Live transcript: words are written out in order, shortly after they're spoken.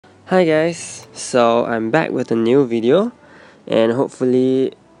Hi guys, so I'm back with a new video, and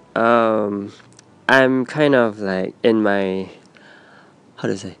hopefully I'm kind of like in my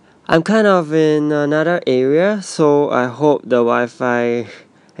I'm kind of in another area, so I hope the Wi-Fi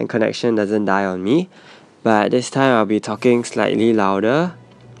and connection doesn't die on me. But this time I'll be talking slightly louder,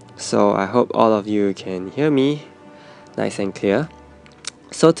 so I hope all of you can hear me nice and clear.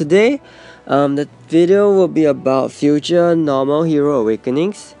 So today, the video will be about future normal hero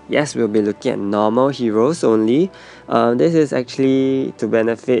awakenings. Yes, we'll be looking at normal heroes only. This is actually to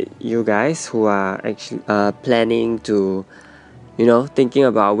benefit you guys who are actually planning to, thinking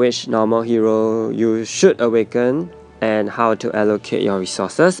about which normal hero you should awaken and how to allocate your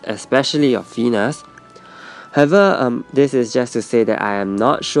resources, especially your Finas. However, this is just to say that I am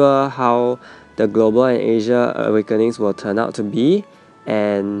not sure how the global and Asia awakenings will turn out to be,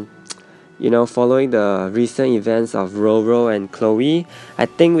 and following the recent events of Roro and Chloe, I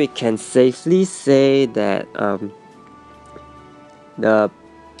think we can safely say that the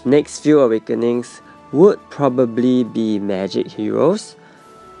next few awakenings would probably be magic heroes.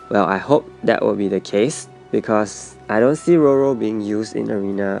 Well, I hope that will be the case, because I don't see Roro being used in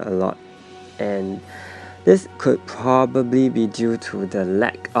Arena a lot, and this could probably be due to the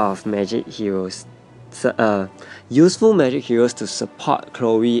lack of magic heroes, useful magic heroes to support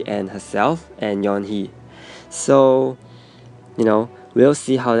Chloe and herself and Yeonhee. So, we'll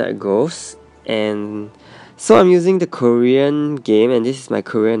see how that goes. And so I'm using the Korean game, and this is my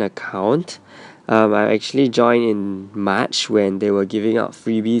Korean account. I actually joined in March when they were giving out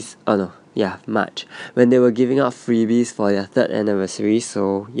freebies. March, when they were giving out freebies for their 3rd anniversary.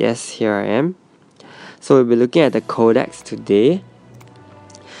 So yes, here I am. So we'll be looking at the codex today.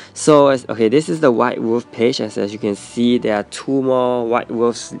 So this is the White Wolf page. As you can see, there are 2 more White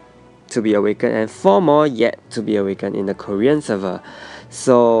Wolves to be awakened and 4 more yet to be awakened in the Korean server.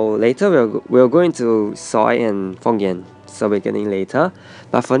 So later we'll go into Soy and Feng Yan's awakening later.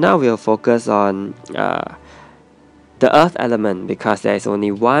 But for now, we'll focus on the Earth element, because there is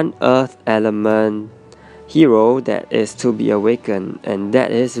only one Earth element hero that is to be awakened, and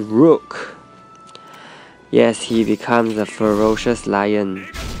that is Rook. Yes, he becomes a ferocious lion,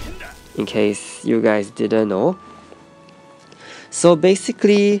 in case you guys didn't know. So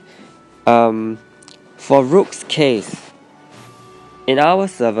basically, for Rook's case, in our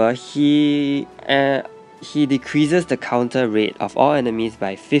server, he decreases the counter rate of all enemies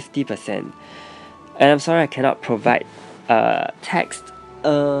by 50%. And I'm sorry I cannot provide text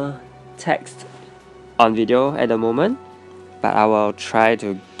on video at the moment, but I will try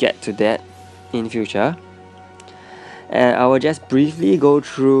to get to that in future. And I will just briefly go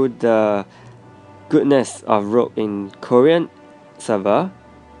through the goodness of Rook in Korean server.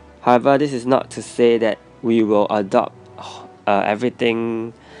 However, this is not to say that we will adopt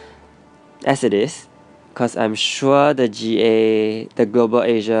everything as it is, because I'm sure the Global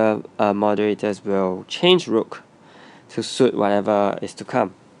Asia moderators will change Rook to suit whatever is to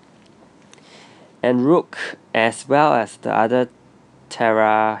come. And Rook, as well as the other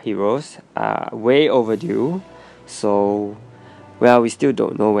Terra heroes, are way overdue. So, well, we still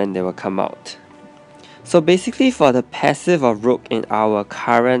don't know when they will come out. So basically, for the passive of Rook in our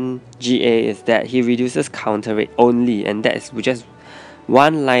current GA is that he reduces counter rate only, and that is just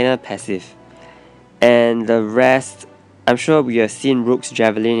one-liner passive. And the rest, I'm sure we have seen Rook's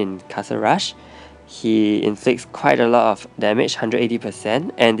Javelin in Castle Rush. He inflicts quite a lot of damage,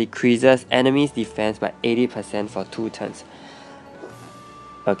 180%, and decreases enemies' defense by 80% for 2 turns.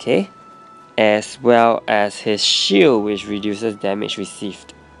 Okay. As well as his shield, which reduces damage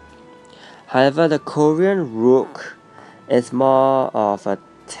received. However, the Korean Rook is more of a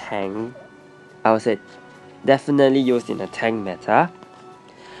tank. I would say definitely used in a tank meta.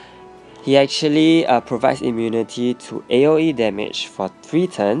 He actually provides immunity to AoE damage for 3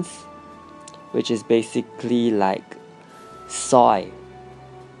 turns, which is basically like Soy.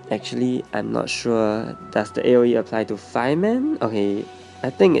 Actually, I'm not sure. Does the AoE apply to 5 men? Okay, I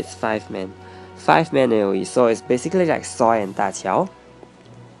think it's 5 men. 5 man AoE, so it's basically like Soy and Da Qiao.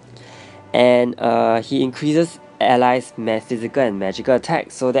 And he increases allies' physical and magical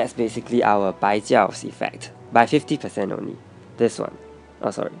attacks, so that's basically our Bai Jiao's effect, by 50% only. This one.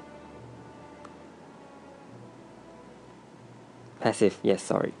 Oh, sorry. Passive, yes,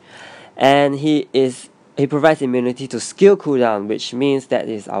 sorry. And he provides immunity to skill cooldown, which means that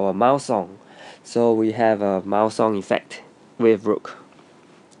is our Mao Song. So we have a Mao Song effect with Rook.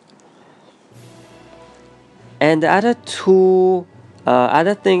 And the other 2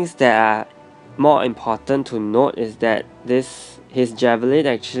 other things that are more important to note is that his Javelin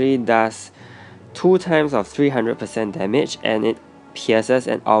actually does 2 times of 300% damage, and it pierces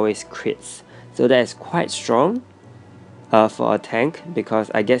and always crits. So that is quite strong for a tank,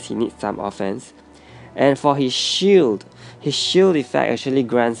 because I guess he needs some offense. And for his shield effect actually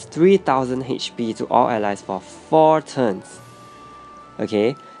grants 3000 HP to all allies for 4 turns.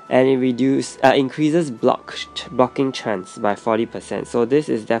 Okay, and it increases blocking chance by 40%. So this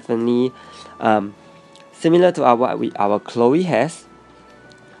is definitely similar to our Chloe has,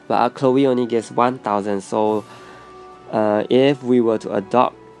 but our Chloe only gives 1000. So if we were to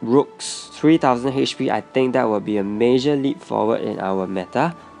adopt Rook's 3000 HP, I think that would be a major leap forward in our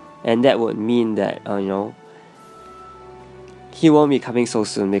meta, and that would mean that he won't be coming so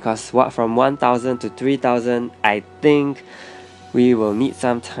soon, because from 1000 to 3000, I think we will need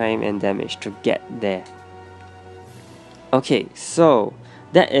some time and damage to get there. Okay, so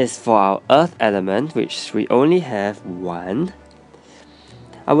that is for our earth element, which we only have 1.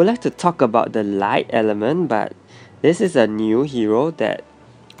 I would like to talk about the light element, but this is a new hero that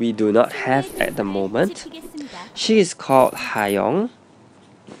we do not have at the moment. She is called Hayoung.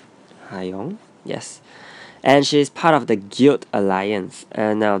 Yes. And she is part of the Guild Alliance.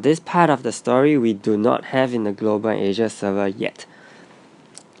 And now this part of the story we do not have in the Global Asia server yet.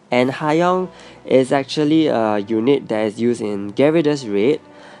 And Hayoung is actually a unit that is used in Gyarados Raid,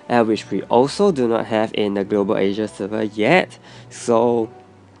 which we also do not have in the Global Asia server yet. So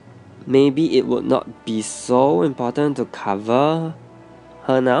maybe it would not be so important to cover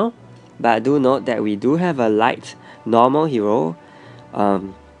her now. But do note that we do have a light normal hero.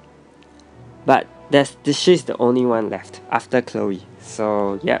 But she's the only one left after Chloe.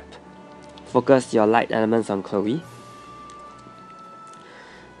 So yep, focus your light elements on Chloe.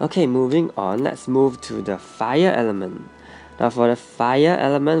 Okay, moving on, let's move to the fire element. Now for the fire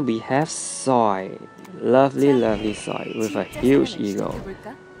element, we have Soy. Lovely Soy with a huge ego.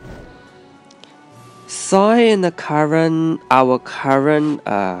 Soy in our current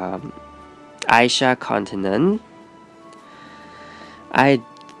Aisha continent,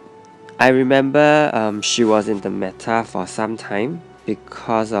 I remember she was in the meta for some time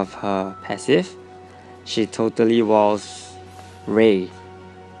because of her passive. She totally was Ray,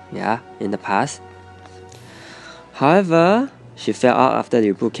 in the past. However, she fell out after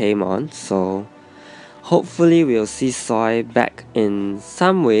Liu Bu came on, so hopefully we'll see Soy back in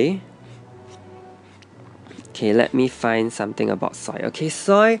some way. Okay, let me find something about Soy. Okay,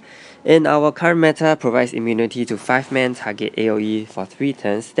 Soy in our current meta provides immunity to 5-man target AoE for 3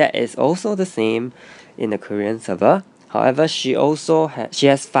 turns. That is also the same in the Korean server. However, she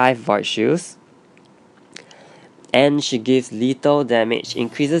has 5 void shields, and she gives lethal damage,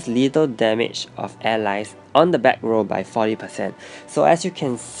 increases lethal damage of allies on the back row by 40%. So as you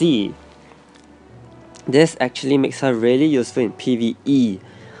can see, this actually makes her really useful in PvE,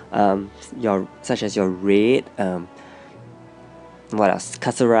 such as your raid, what else?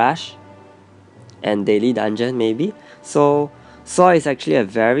 Castle Rush and Daily Dungeon maybe. So Soy is actually a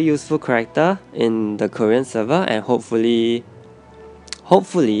very useful character in the Korean server, and hopefully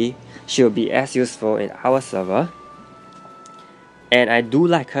she'll be as useful in our server. And I do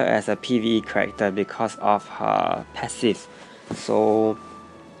like her as a PvE character because of her passive. So,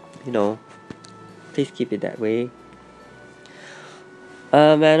 please keep it that way.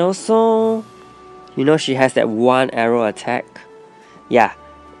 And also, she has that 1 arrow attack. Yeah,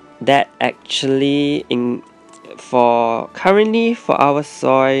 that actually currently for our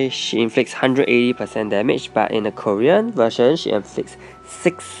Soy, she inflicts 180% damage, but in the Korean version, she inflicts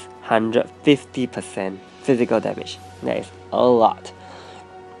 650% physical damage. That is a lot.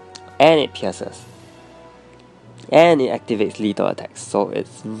 And it pierces. And it activates lethal attacks, so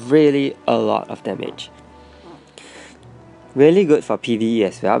it's really a lot of damage. Really good for PvE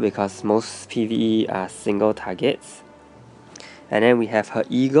as well, because most PvE are single targets. And then we have her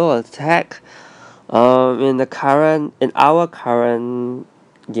Eagle attack. In our current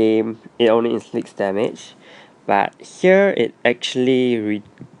game, it only inflicts damage, but here it actually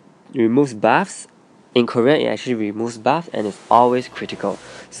removes buffs. In Korean, it actually removes buffs and it's always critical.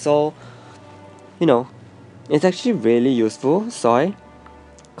 So, it's actually really useful, Soy,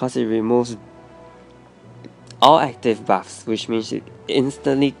 because it removes all active buffs, which means it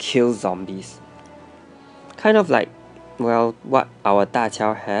instantly kills zombies. Kind of like, what our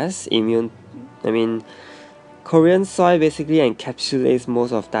Daqiao has, Korean Soy basically encapsulates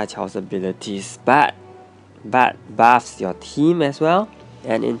most of Daqiao's abilities, but buffs your team as well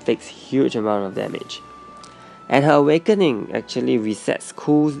and inflicts huge amount of damage. And her Awakening actually resets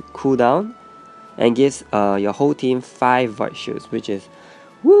cooldown and gives your whole team 5 void shields, which is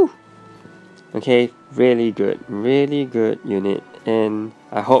okay, really good unit, and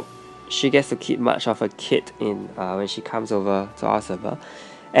I hope she gets to keep much of a kit in when she comes over to our server,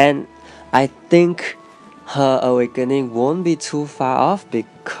 and I think her awakening won't be too far off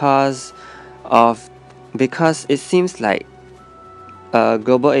because it seems like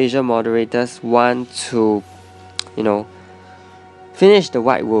Global Asia moderators want to, finish the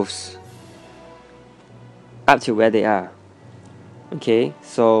White Wolves up to where they are. Okay,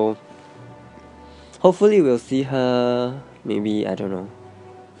 so hopefully we'll see her maybe, I don't know,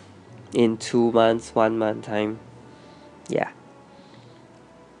 in 2 months, 1 month time. Yeah.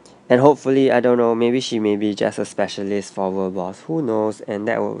 And hopefully, I don't know, maybe she may be just a specialist for World Boss. Who knows? And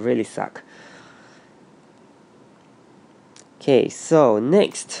that will really suck. Okay, so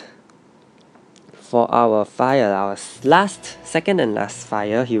next, for our fire, our second and last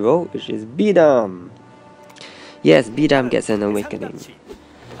fire hero, which is Bidam. Yes, Bidam gets an awakening.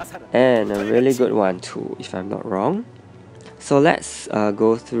 And a really good one too, if I'm not wrong. So let's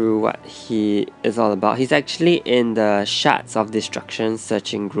go through what he is all about. He's actually in the Shards of Destruction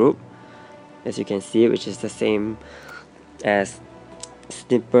searching group, as you can see, which is the same as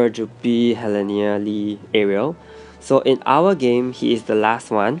Snipper, Juppie, Helenia, Lee, Ariel. So in our game, he is the last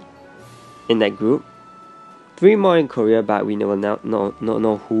one in that group. 3 more in Korea, but we will not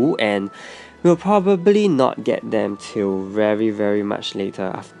know who, and we'll probably not get them till very, very much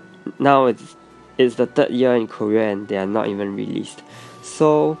later. Now it's the 3rd year in Korea and they are not even released.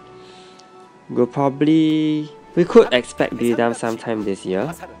 So we could expect Bidam sometime this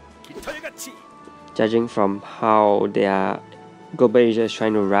year, judging from how Global Asia is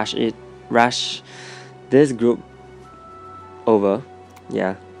trying to rush this group over.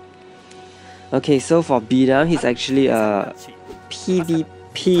 Yeah. Okay, so for Bidam, he's actually a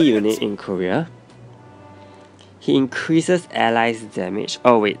PvP unit in Korea. He increases allies' damage.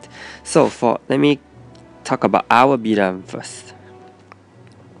 Oh wait, so let me talk about our Bidam first.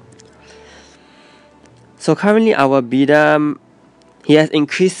 So currently our Bidam, he has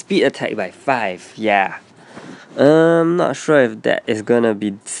increased speed attack by 5. Yeah. I'm not sure if that is gonna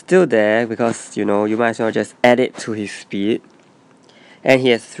be still there, because you might as well just add it to his speed. And he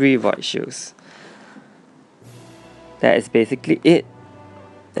has 3 void shields. That is basically it.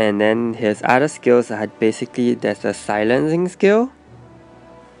 And then his other skills are basically, there's a silencing skill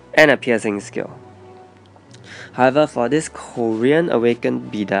and a piercing skill. However, for this Korean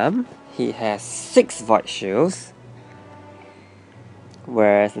awakened Bidam, he has 6 void shields,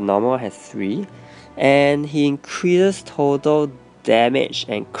 whereas the normal has 3, and he increases total damage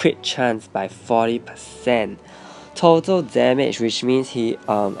and crit chance by 40%. Total damage, which means he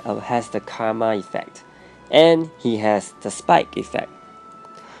has the karma effect, and he has the spike effect,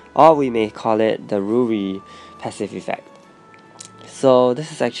 or we may call it the Ruri passive effect. So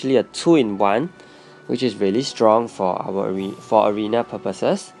this is actually a 2-in-1, which is really strong for arena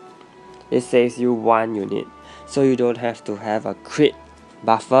purposes. It saves you 1 unit, so you don't have to have a crit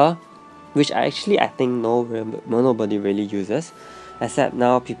buffer, which I think nobody really uses, except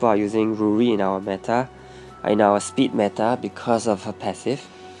now people are using Ruri in our speed meta, because of her passive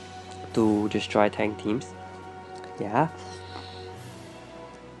to destroy tank teams. Yeah.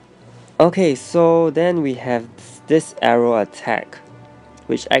 Okay, so then we have this arrow attack,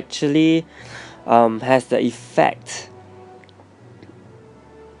 which actually has the effects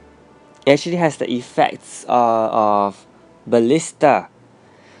of ballista.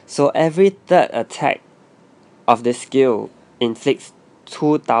 So every 3rd attack of the skill inflicts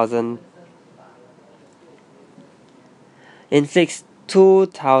 2,000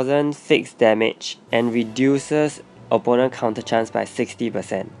 fixed damage and reduces opponent counter chance by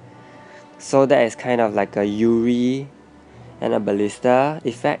 60%. So that is kind of like a Yuri and a ballista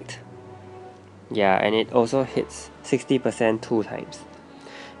effect. Yeah, and it also hits 60% 2 times.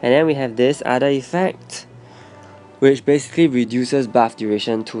 And then we have this other effect, which basically reduces buff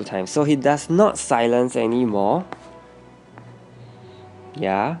duration 2 times. So he does not silence anymore.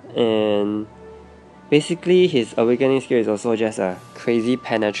 Yeah, and basically his awakening skill is also just a crazy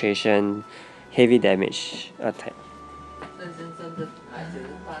penetration, heavy damage attack.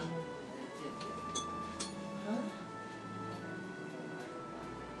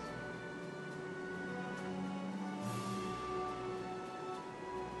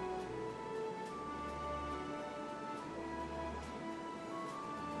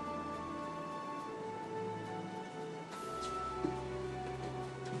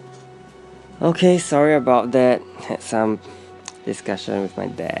 Okay, sorry about that. Had some discussion with my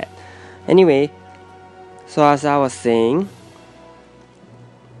dad. Anyway, so as I was saying,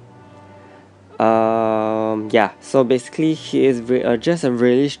 yeah, so basically he is just a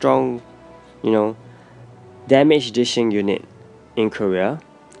really strong, damage dishing unit in Korea.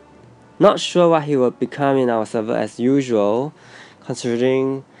 Not sure what he will become in our server as usual,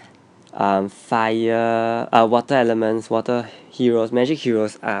 considering fire, water elements, water heroes, magic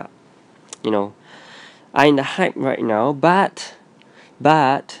heroes are, are in the hype right now. But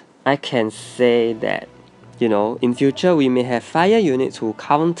I can say that, in future we may have fire units who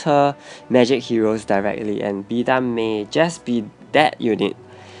counter magic heroes directly, and Bidam may just be that unit.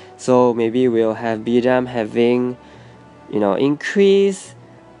 So maybe we'll have Bidam having, increase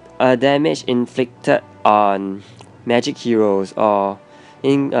damage inflicted on magic heroes, or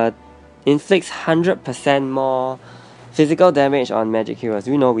inflicts 100% more physical damage on magic heroes.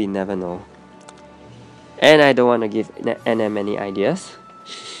 We never know. And I don't want to give NM any ideas.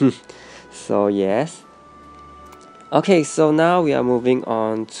 So yes. Okay, so now we are moving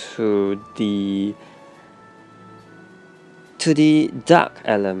on to the dark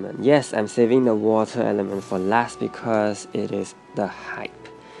element. Yes, I'm saving the water element for last because it is the hype.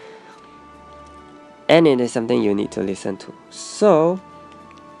 And it is something you need to listen to. So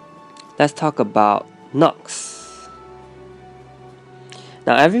let's talk about Knox.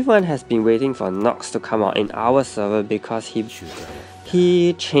 Now everyone has been waiting for Knox to come out in our server because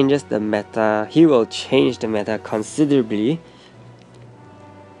he changes the meta. He will change the meta considerably,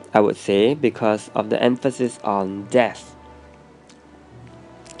 I would say, because of the emphasis on death.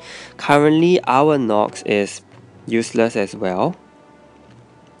 Currently our Knox is useless as well.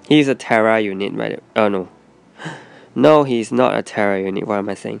 He's a Terra unit, right? Oh no. No, he's not a Terra unit. What am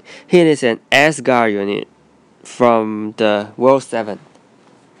I saying? He is an Asgard unit from the World 7.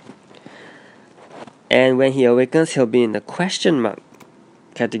 And when he awakens, he'll be in the question mark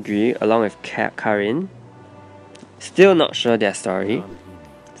category along with Karin. Still not sure their story,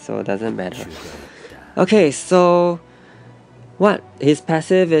 so it doesn't matter. Okay, so what? His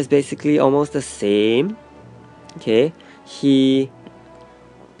passive is basically almost the same. Okay, he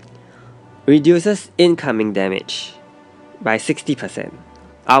reduces incoming damage by 60%.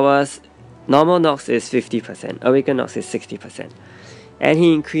 Our normal Knox is 50%, Awakened Knox is 60%. And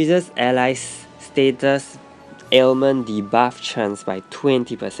he increases allies' status ailment debuff chance by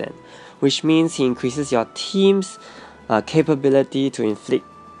 20%, which means he increases your team's capability to inflict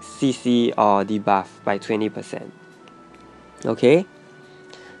CC or debuff by 20%. Okay?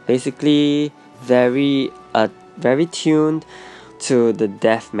 Basically, very tuned to the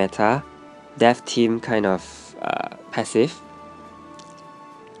death meta, death team kind of passive.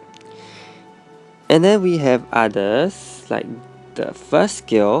 And then we have others, like the first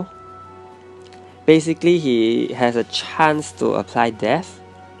skill. Basically, he has a chance to apply death,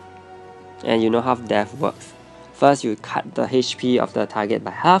 and you know how death works. First, you cut the HP of the target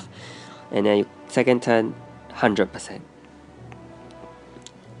by half, and then second turn, 100%.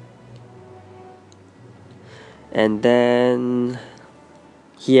 And then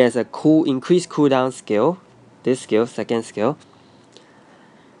he has a increased cooldown skill. This skill, second skill,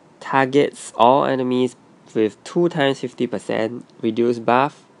 targets all enemies with 2 times 50%, reduce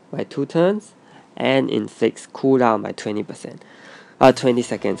buff by 2 turns, and inflicts cooldown by 20%. 20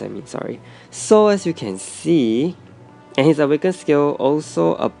 seconds, sorry. So as you can see, and his awakened skill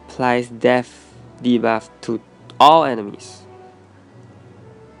also applies death debuff to all enemies.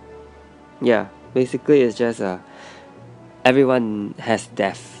 Yeah, basically it's just everyone has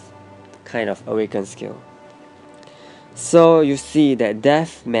death kind of awakened skill. So you see that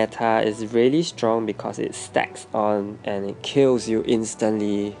death meta is really strong because it stacks on and it kills you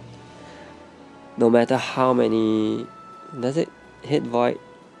instantly. No matter how many... Does it hit void?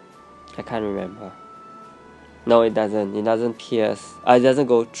 I can't remember. No, it doesn't. It doesn't pierce. It doesn't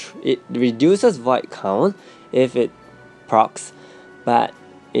go... It reduces void count if it procs, but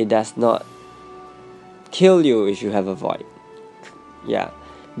it does not kill you if you have a void. Yeah.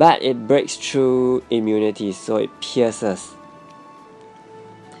 But it breaks through immunity, so it pierces.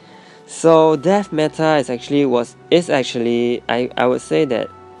 So death meta is actually I would say that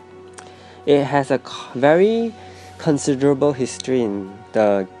it has a very considerable history in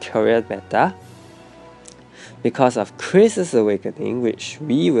the career meta because of Chris's awakening, which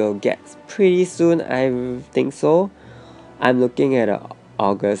we will get pretty soon. I think so. I'm looking at an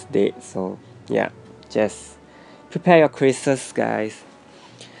August date, so yeah, just prepare your Chris's, guys.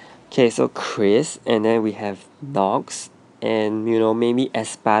 Okay, so Chris, and then we have Knox, and maybe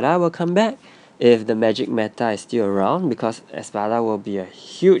Espada will come back if the magic meta is still around, because Espada will be a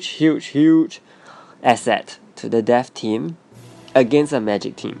huge asset to the death team against a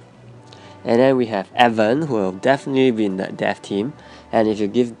magic team. And then we have Evan, who will definitely be in the death team, and if you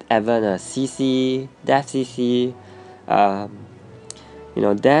give Evan a CC, death CC, death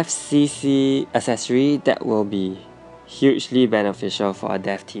CC accessory, that will be hugely beneficial for a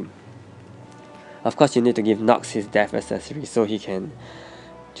death team. Of course, you need to give Knox his death accessory so he can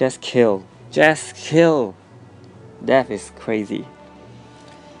just kill. Just kill! Death is crazy.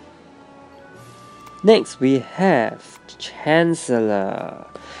 Next, we have Chancellor.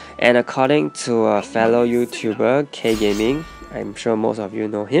 And according to a fellow YouTuber, K Gaming, I'm sure most of you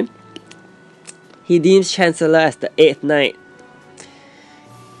know him, he deems Chancellor as the 8th knight.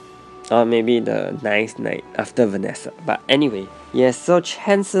 Or maybe the 9th knight after Vanessa. But anyway, yes, so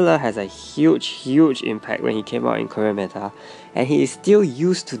Chancellor has a huge impact when he came out in Korean meta. And he is still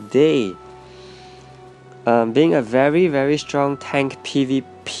used today. Being a very strong tank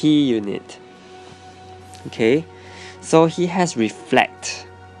PvP unit. Okay, so he has Reflect.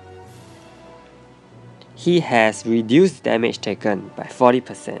 He has reduced damage taken by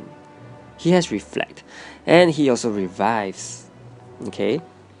 40%. He has Reflect. And he also revives. Okay.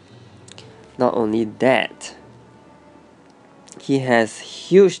 Not only that, he has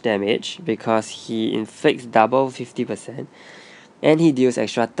huge damage because he inflicts double 50%. And he deals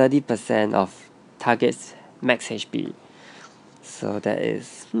extra 30% of target's max HP. So that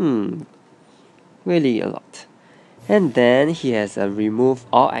is, really a lot. And then he has a remove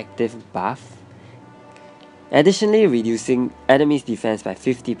all active buff, additionally reducing enemies' defense by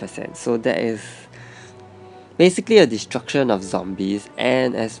 50%. So that is basically a destruction of zombies,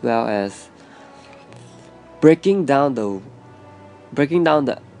 and as well as breaking down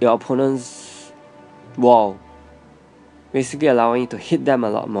your opponent's wall, basically allowing you to hit them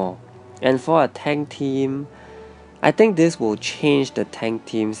a lot more. And for a tank team, I think this will change the tank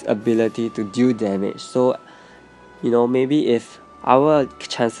team's ability to deal damage. So, maybe if our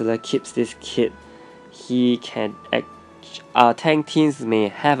Chancellor keeps this kit, our tank teams may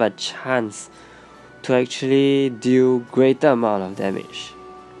have a chance to actually deal greater amount of damage.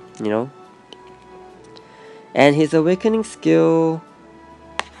 And his awakening skill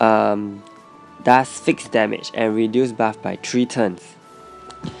does fixed damage and reduce buff by 3 turns.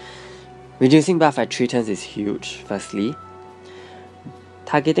 Reducing buff by 3 turns is huge, firstly.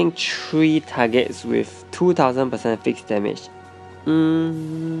 Targeting 3 targets with 2000% fixed damage.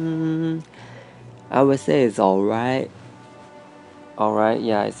 I would say it's alright. Alright,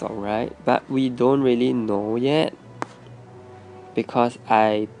 yeah, it's alright. But we don't really know yet. Because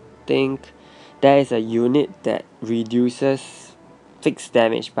I think there is a unit that reduces fixed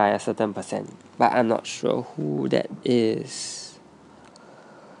damage by a certain percent. But I'm not sure who that is.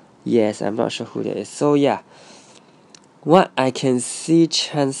 Yes, I'm not sure who that is. So yeah, what I can see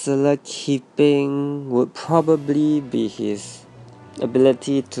Chancellor keeping would probably be his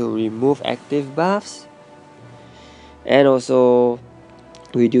ability to remove active buffs and also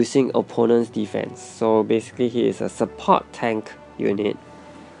reducing opponent's defense. So basically he is a support tank unit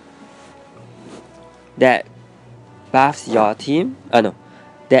that buffs your team.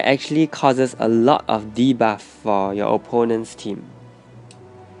 That actually causes a lot of debuff for your opponent's team.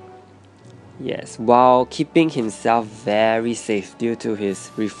 Yes, while keeping himself very safe due to his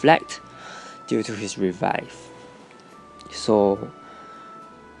Reflect, due to his Revive. So,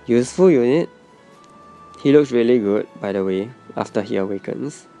 useful unit. He looks really good, by the way, after he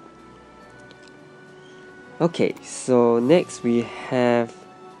awakens. Okay, so next we have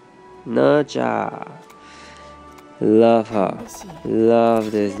Nezha. Love her.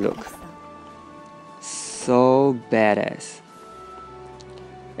 Love this look. So badass.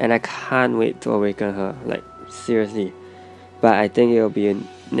 And I can't wait to awaken her, like seriously. But I think it'll be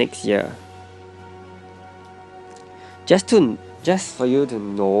next year. Just for you to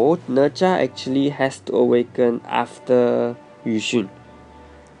know, Nezha actually has to awaken after Yushin.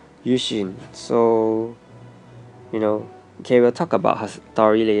 So, okay, we'll talk about her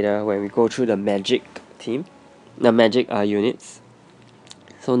story later when we go through the magic team, the magic units.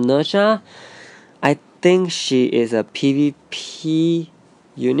 So Nezha, I think she is a PvP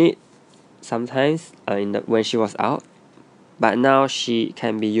unit sometimes when she was out, but now she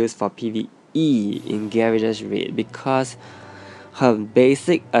can be used for PvE in Garage's Raid because her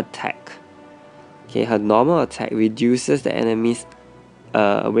basic attack, her normal attack reduces the enemy's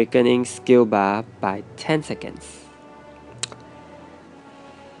awakening skill bar by 10 seconds.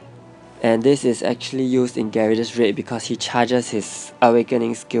 And this is actually used in Garage's Raid because he charges his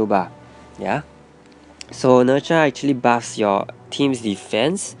awakening skill bar. Yeah. So Nezha actually buffs your team's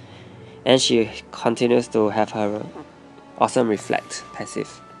defense, and she continues to have her awesome Reflect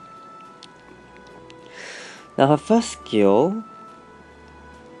passive. Now her first skill,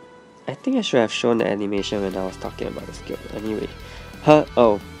 I think I should have shown the animation when I was talking about the skill. Anyway,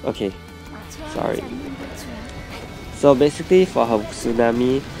 sorry. So basically for her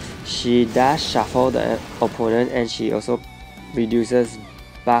Tsunami, she does shuffle the opponent and she also reduces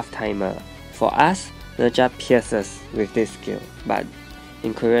buff timer for us, Nezha pierces with this skill, but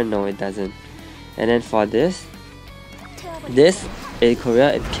in Korea, no, it doesn't. And then for this in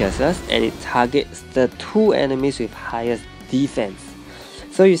Korea, it pierces and it targets the 2 enemies with highest defense.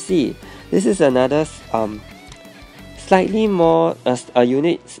 So you see, this is another slightly more a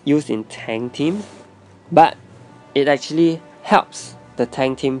unit used in tank teams, but it actually helps the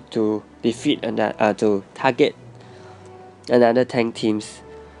tank team to defeat to target another tank team's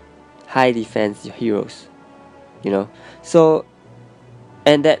high defense heroes, you know. So,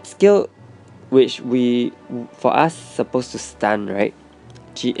 and that skill, which for us supposed to stun, right?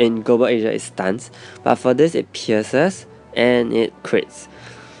 In Global Asia it stuns, but for this it pierces and it crits.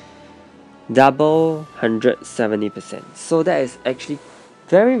 Double 170%. So that is actually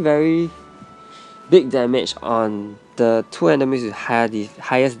very, very big damage on the 2 enemies with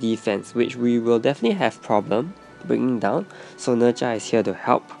highest defense, which we will definitely have problem bringing down. So Nezha is here to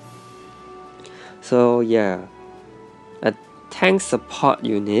help. So yeah, a tank support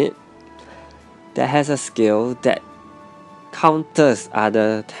unit that has a skill that counters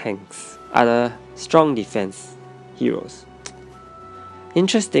other tanks, other strong defense heroes.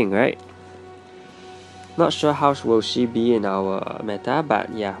 Interesting, right? Not sure how will she be in our meta,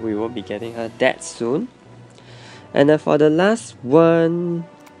 but yeah, we will be getting her that soon. And then for the last one,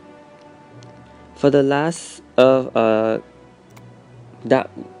 dark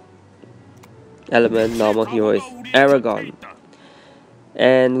element normal hero is Aragon.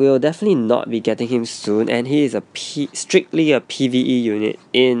 And we'll definitely not be getting him soon, and he is strictly a PvE unit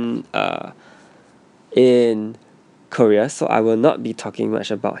in Korea, so I will not be talking much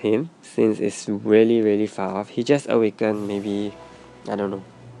about him since it's really, really far off. He just awakened maybe, I don't know,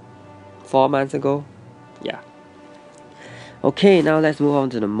 4 months ago. Yeah. Okay, now let's move on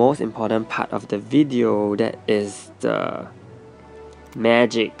to the most important part of the video, that is the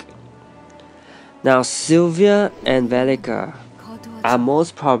magic. Now Sylvia and Velika are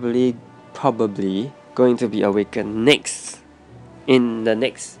most probably going to be awakened in the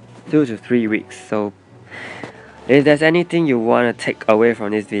next 2 to 3 weeks. So if there's anything you want to take away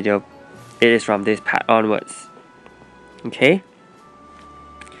from this video, it is from this part onwards. Okay?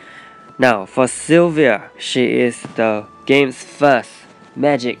 Now for Sylvia, she is the game's first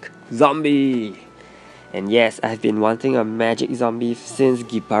magic zombie. And yes, I've been wanting a magic zombie since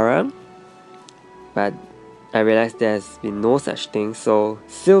Giparang, but I realized there's been no such thing, so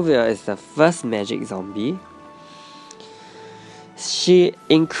Sylvia is the first magic zombie. She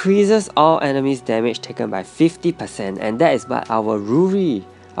increases all enemies' damage taken by 50%, and that is what our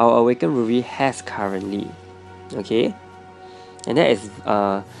awakened Ruri has currently. Okay? And that is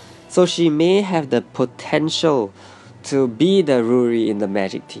so she may have the potential to be the Ruri in the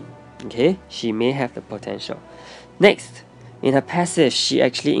magic team. Okay? She may have the potential. Next, in her passive, she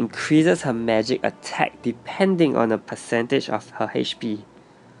actually increases her magic attack depending on the percentage of her HP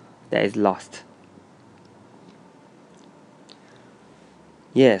that is lost.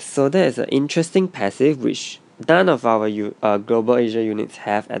 Yes, so that is an interesting passive which none of our Global Asia units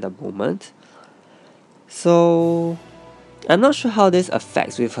have at the moment. So I'm not sure how this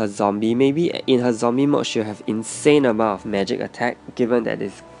affects with her zombie. Maybe in her zombie mode she'll have insane amount of magic attack, given that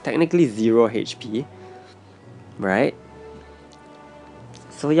it's technically 0 HP, right?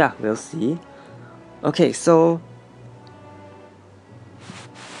 So yeah, we'll see. Okay, so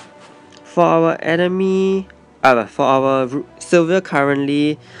for our enemy, for our Sylvia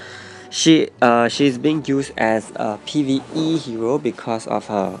currently, she's being used as a PvE hero because of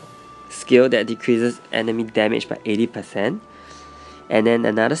her skill that decreases enemy damage by 80%, and then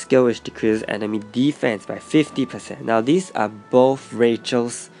another skill which decreases enemy defense by 50%. Now these are both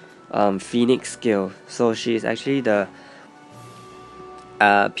Rachel's Phoenix skill, so she is actually the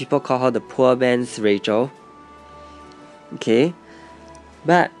people call her the poor man's Rachel. Okay,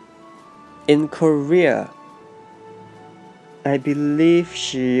 but in Korea, I believe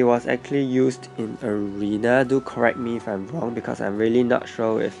she was actually used in Arena. Do correct me if I'm wrong, because I'm really not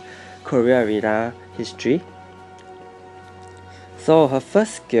sure with Korea Arena history. So her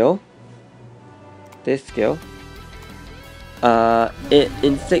first skill, this skill, it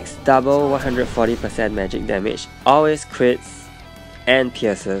inflicts double 140% magic damage, always crits and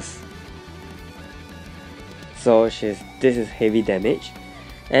pierces. So this is heavy damage.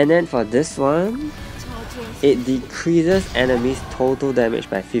 And then for this one, it decreases enemies' total damage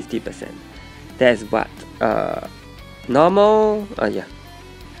by 50%. That's what normal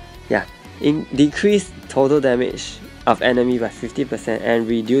decrease total damage of enemy by 50% and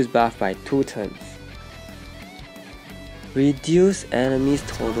reduce buff by 2 turns. Reduce enemies'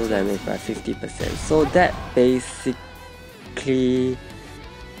 total damage by 50%. So that basically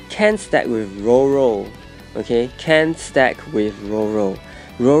can stack with Roro. Okay, can stack with Roro.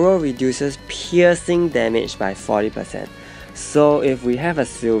 Roro reduces piercing damage by 40%. So if we have a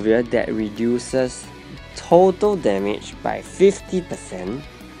Sylvia that reduces total damage by 50%,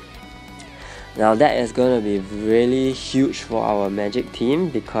 now that is going to be really huge for our magic team,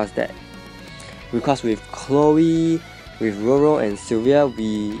 because with Chloe, with Roro and Sylvia,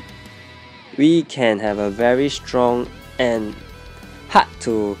 we can have a very strong and hard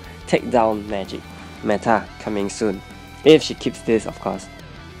to take down magic meta coming soon, if she keeps this, of course.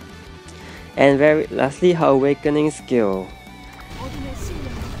 And very lastly, her awakening skill.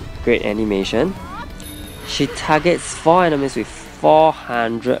 Great animation. She targets 4 enemies with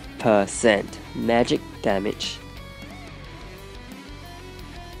 400% magic damage.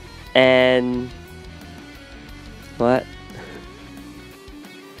 And what?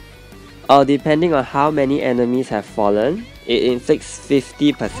 Oh, depending on how many enemies have fallen, it inflicts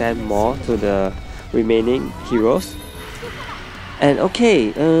 50% more to the remaining heroes. And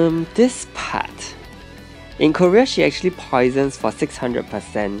okay, this part. In Korea, she actually poisons for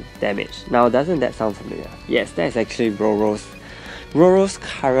 600% damage. Now, doesn't that sound familiar? Yes, that is actually Roro's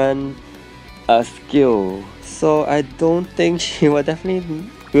current skill. So I don't think she will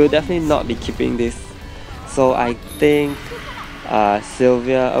definitely not be keeping this. So I think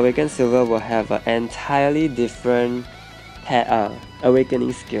Awakened Sylvia will have an entirely different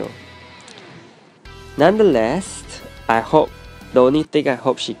awakening skill. Nonetheless, the only thing I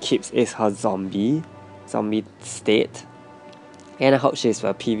hope she keeps is her zombie state, and I hope she's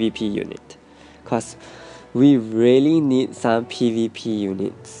a PvP unit, because we really need some PvP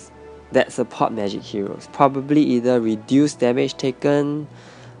units that support magic heroes. Probably either reduce damage taken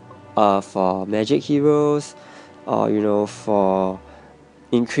for magic heroes, or for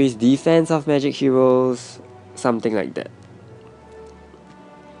increased defense of magic heroes, something like that.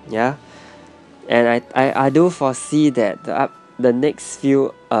 Yeah, and I do foresee that the next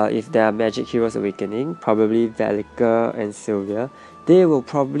few, if there are magic heroes awakening, probably Velika and Sylvia, they will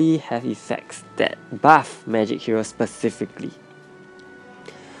probably have effects that buff magic heroes specifically.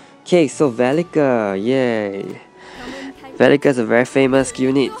 Okay, so Velika, yay! Velika is a very famous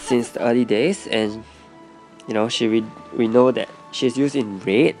unit since the early days, and we know that she's used in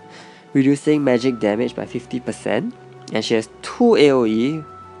raid, reducing magic damage by 50%, and she has 2 AoE,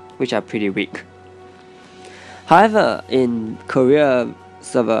 which are pretty weak. However, in Korea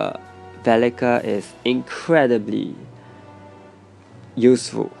server, Velika is incredibly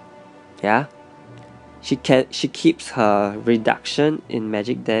useful. Yeah, she keeps her reduction in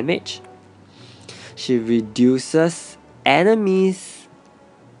magic damage. She reduces enemies'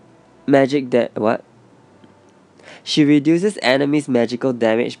 She reduces enemies' magical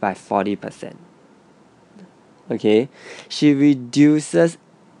damage by 40%. Okay, she reduces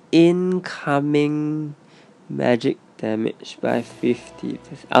incoming magic damage by 50%.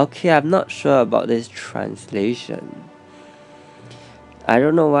 Okay, I'm not sure about this translation. I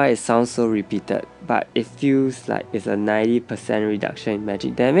don't know why it sounds so repeated, but it feels like it's a 90% reduction in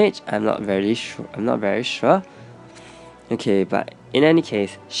magic damage. I'm not very sure. Okay, but in any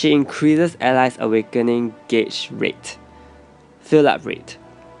case, she increases allies' awakening gauge rate, fill up rate.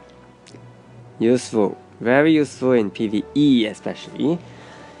 Useful, very useful in PvE especially.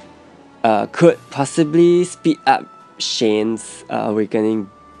 Could possibly speed up Shane's awakening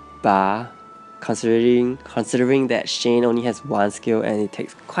bar, considering that Shane only has 1 skill and it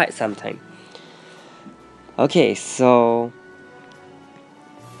takes quite some time. Okay, so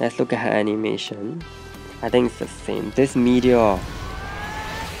let's look at her animation. I think it's the same. This meteor.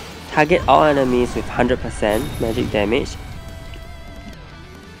 Target all enemies with 100% magic damage,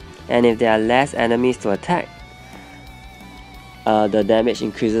 and if there are less enemies to attack, the damage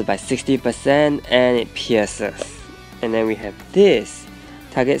increases by 60% and it pierces. And then we have this.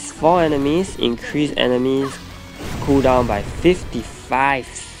 Targets 4 enemies, increase enemies cooldown by 55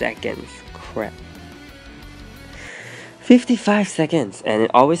 seconds. Crap. 55 seconds, and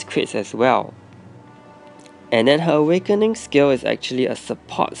it always crits as well. And then her awakening skill is actually a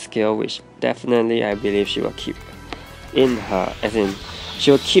support skill, which definitely I believe she will keep in her, as in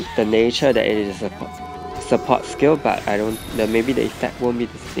she will keep the nature that it is a support skill, but maybe the effect won't be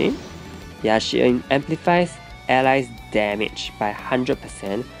the same. Yeah, she amplifies allies' damage by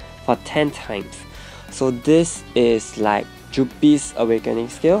 100% for 10 times. So this is like Jupi's awakening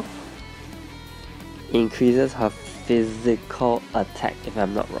skill. Increases her physical attack, if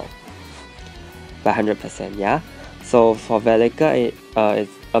I'm not wrong, by 100%, yeah? So for Velika,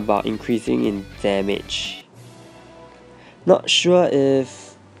 it's about increasing in damage. Not sure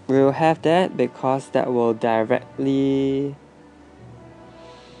if we'll have that, because that will directly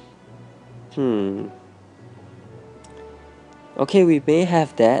Okay, we may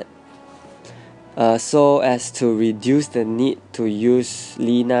have that. So as to reduce the need to use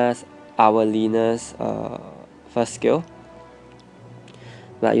our Lena's first skill.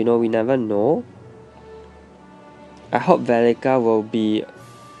 But you know, we never know. I hope Velika will be...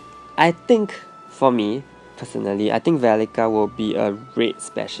 I think, for me, personally, I think Velika will be a raid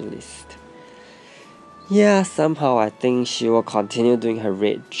specialist. Yeah, somehow I think she will continue doing her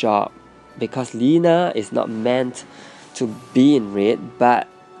raid job. Because Lena is not meant to be in raid, but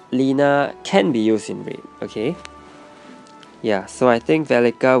Lena can be used in raid, okay? Yeah, so I think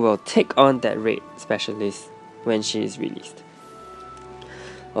Velika will take on that raid specialist when she is released.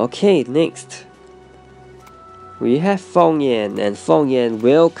 Okay, next. We have Feng Yan, and Feng Yan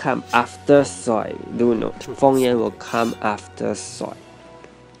will come after Soy. Do note, Feng Yan will come after Soy.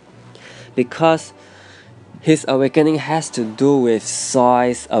 Because his awakening has to do with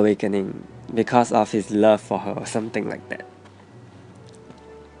Soy's awakening. Because of his love for her or something like that.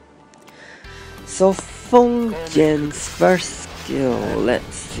 So Feng Yan's first skill,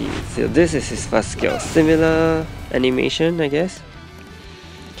 let's see. So this is his first skill. Similar animation, I guess.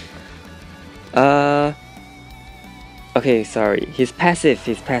 Okay, sorry. He's passive.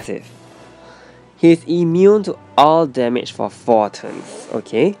 He's immune to all damage for 4 turns.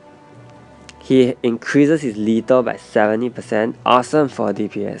 Okay. He increases his lethal by 70%. Awesome for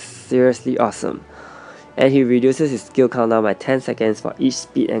DPS. Seriously awesome. And he reduces his skill cooldown by 10 seconds for each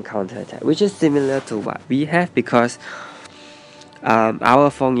speed and counter attack, which is similar to what we have because our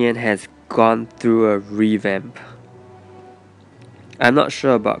Feng Yan has gone through a revamp. I'm not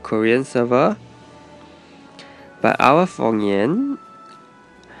sure about Korean server, but our Feng Yan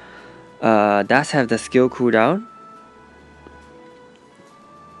does have the skill cooldown.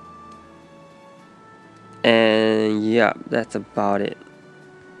 And yeah, that's about it.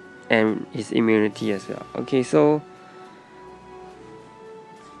 And his immunity as well. Okay, so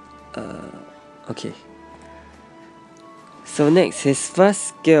okay. So next, his first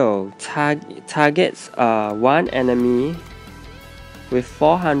skill targets one enemy with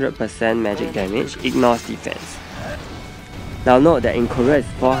 400% magic damage, ignores defense. Now note that in Korea it's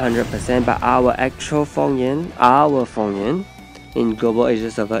 400%, but our actual Feng Yan in Global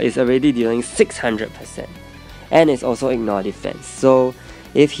Asia server is already dealing 600%, and it's also ignore defense. So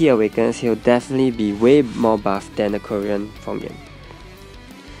if he awakens, he'll definitely be way more buffed than the Korean Feng Yan.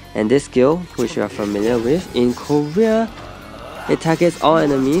 And this skill, which you are familiar with, in Korea, it targets all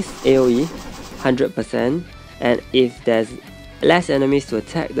enemies, AoE, 100%, and if there's less enemies to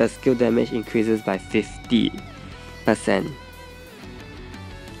attack, the skill damage increases by 50%.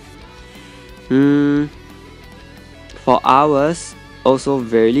 For ours, also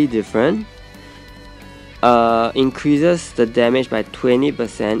very different. Increases the damage by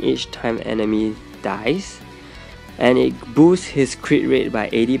 20% each time enemy dies, and it boosts his crit rate by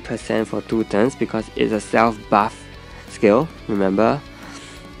 80% for 2 turns because it's a self-buff skill, remember,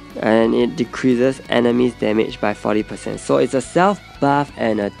 and it decreases enemies damage by 40%. So it's a self-buff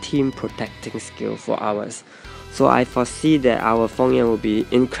and a team protecting skill for ours. So I foresee that our Feng Yan will be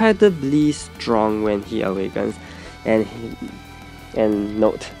incredibly strong when he awakens, and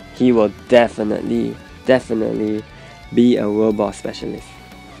note, he will definitely be a world boss specialist.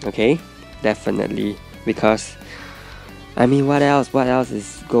 Okay, definitely, because I mean, what else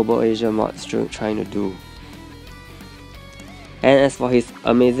is Global Asia mods trying to do? And as for his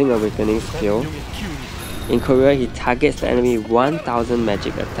amazing awakening skill, in Korea he targets the enemy 1000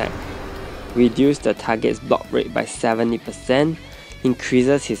 magic attack, reduce the target's block rate by 70%,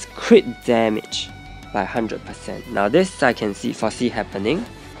 increases his crit damage by 100%. Now this I can foresee happening,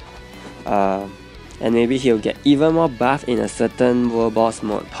 and maybe he'll get even more buff in a certain world boss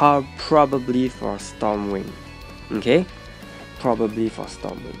mode, probably for Stormwind. Okay, probably for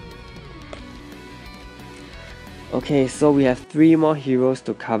Stormwind. Okay, so we have 3 more heroes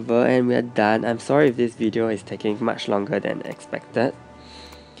to cover and we're done. I'm sorry if this video is taking much longer than expected.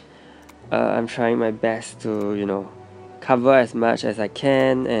 I'm trying my best to, you know, cover as much as I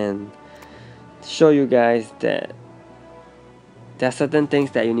can and show you guys that there are certain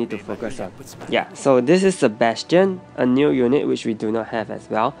things that you need to focus on. Yeah, so this is Sebastian, a new unit which we do not have as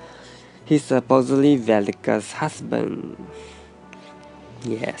well. He's supposedly Velika's husband.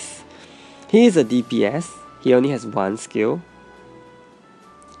 Yes. He is a DPS. He only has 1 skill.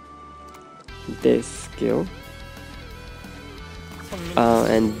 This skill.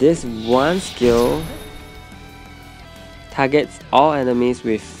 And this 1 skill targets all enemies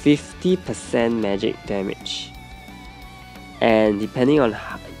with 50% magic damage. And depending on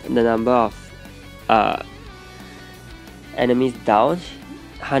the number of enemies down,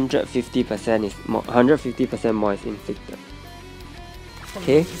 150% is more, 150% more is inflicted.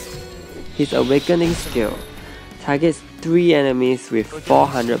 Okay, his awakening skill targets 3 enemies with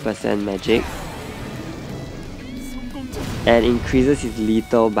 400% magic and increases his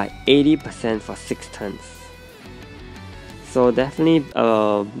lethal by 80% for 6 turns. So definitely,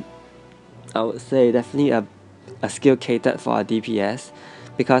 I would say definitely a skill catered for a DPS,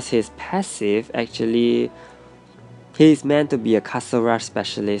 because his passive actually, he is meant to be a castle rush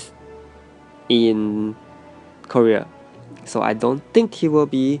specialist in Korea. So I don't think he will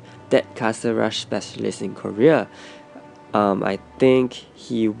be that castle rush specialist in Korea. I think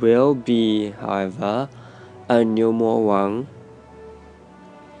he will be, however, a Numo Wang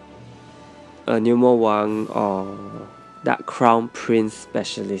or that Crown Prince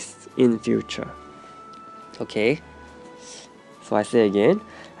specialist in future. Okay, so I say again,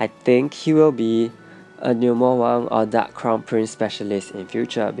 I think he will be a Numo Wang or that Crown Prince specialist in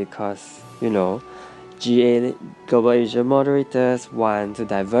future, because GA Global Asia moderators want to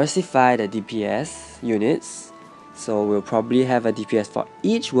diversify the DPS units, so we'll probably have a DPS for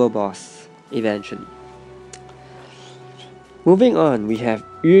each world boss eventually. Moving on, we have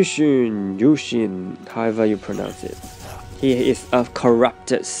Yushin, however you pronounce it. He is a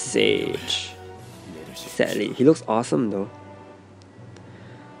corrupted sage. Sadly, he looks awesome though.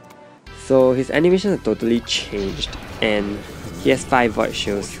 So his animations are totally changed, and he has 5 void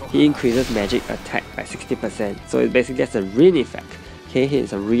shields. He increases magic attack by 60%, so it basically has a rune effect. Okay, he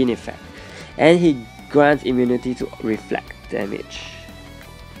is a rune effect, and he grants immunity to reflect damage.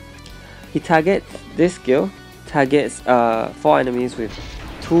 This skill targets 4 enemies with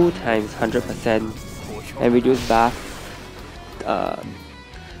 2 times 100% and reduce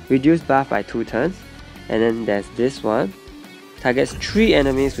buff by 2 turns. And then there's this one, targets 3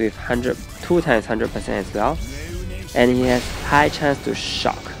 enemies with 2 times 100% as well, and he has high chance to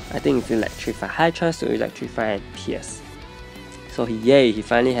shock. I think it's electrify, high chance to electrify and pierce. So he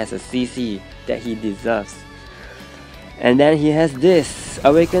finally has a CC that he deserves. And then he has this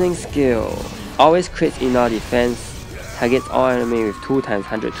awakening skill, always crits in all defense, targets all enemy with 2 times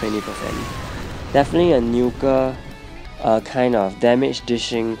 120%. Definitely a nuker kind of damage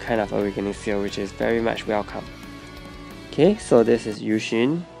dishing kind of awakening skill, which is very much welcome. Okay, so this is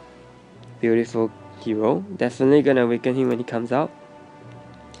Yushin, beautiful hero. Definitely gonna awaken him when he comes out.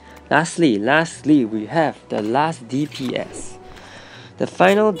 Lastly, we have the last DPS, the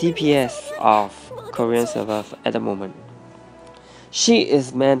final DPS of Korean server at the moment. She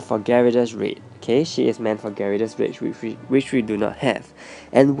is meant for Gyarados raid. Okay, she is meant for Gyarados raid, which we do not have.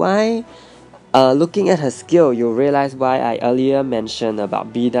 And why? Looking at her skill, you'll realize why I earlier mentioned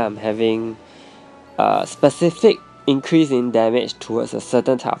about Bidam having a specific increase in damage towards a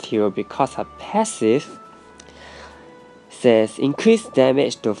certain type of hero, because her passive says increase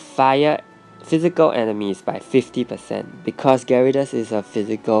damage to fire physical enemies by 50%, because Gyarados is a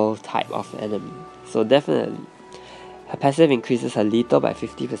physical type of enemy. So definitely, her passive increases her lethal by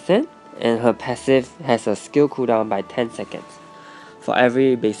 50%, and her passive has a skill cooldown by 10 seconds for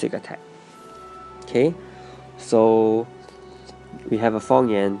every basic attack. Okay, so we have a Feng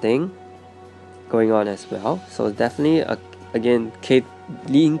Yan thing going on as well. So definitely, again,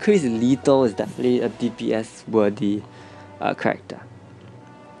 the increase in lethal is definitely a DPS worthy character.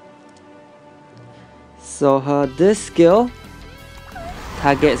 So this skill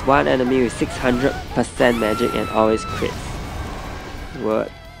targets 1 enemy with 600% magic and always crits.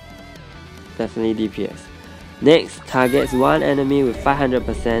 Word. Definitely DPS. Next, targets 1 enemy with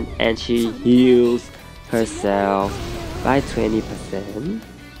 500% and she heals herself by 20%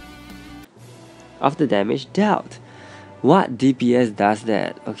 of the damage dealt. What DPS does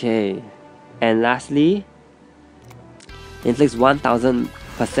that? Okay. And lastly, inflicts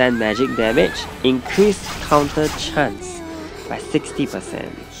 1000% magic damage, increased counter chance by 60%.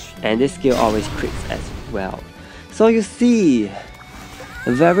 And this skill always crits as well. So you see,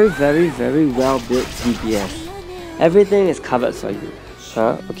 a very well built DPS. Everything is covered for you.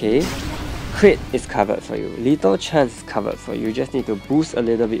 Okay. Crit is covered for you. Lethal chance is covered for you. You just need to boost a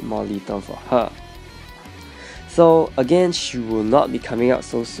little bit more lethal for her. So again, she will not be coming out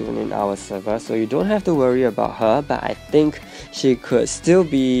so soon in our server, so you don't have to worry about her, but I think she could still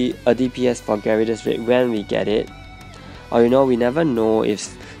be a DPS for Gyarados raid when we get it. Or we never know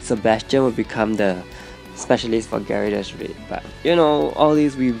if Sebastian will become the specialist for Gyarados raid. But all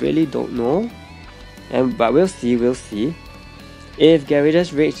these we really don't know. But we'll see. If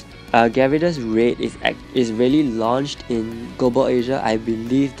Gyarados raid is really launched in Global Asia, I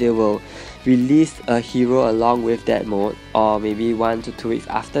believe they will release a hero along with that mode, or maybe 1 to 2 weeks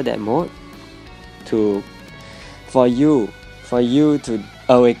after that mode, for you to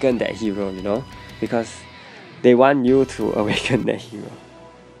awaken that hero, you know, because they want you to awaken that hero.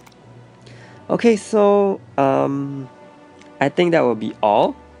 Okay, so I think that will be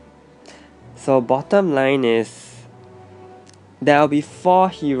all. So bottom line is there will be 4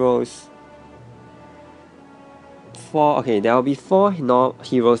 heroes. There will be 4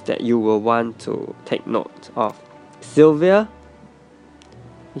 heroes that you will want to take note of. Sylvia.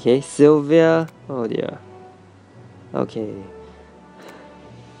 Okay, Sylvia. Oh dear. Okay.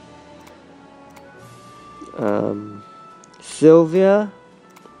 Sylvia,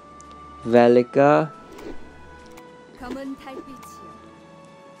 Velika.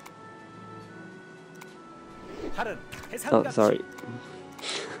 Oh, sorry.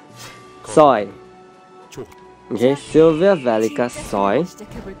 Soy. Okay, Sylvia, Velika, Soy.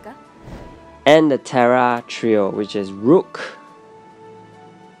 And the Terra trio, which is Rook,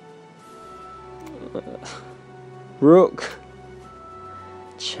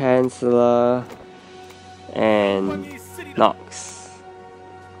 Chancellor, and Knox.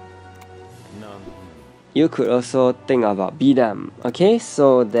 You could also think about Bidam. Okay,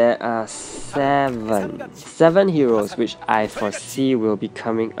 so there are 7 heroes which I foresee will be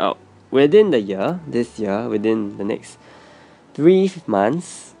coming out within the year, within the next 3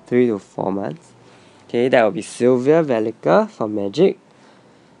 months, 3 to 4 months. Okay, that will be Sylvia, Velika for magic,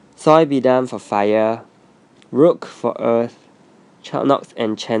 Soy Bidam for fire, Rook for earth, Knox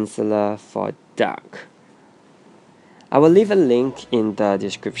and Chancellor for dark. I will leave a link in the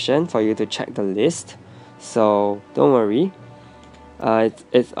description for you to check the list, so don't worry.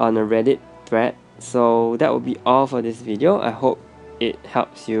 It's on a Reddit thread. So that will be all for this video. I hope it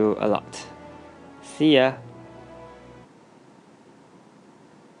helps you a lot. See ya!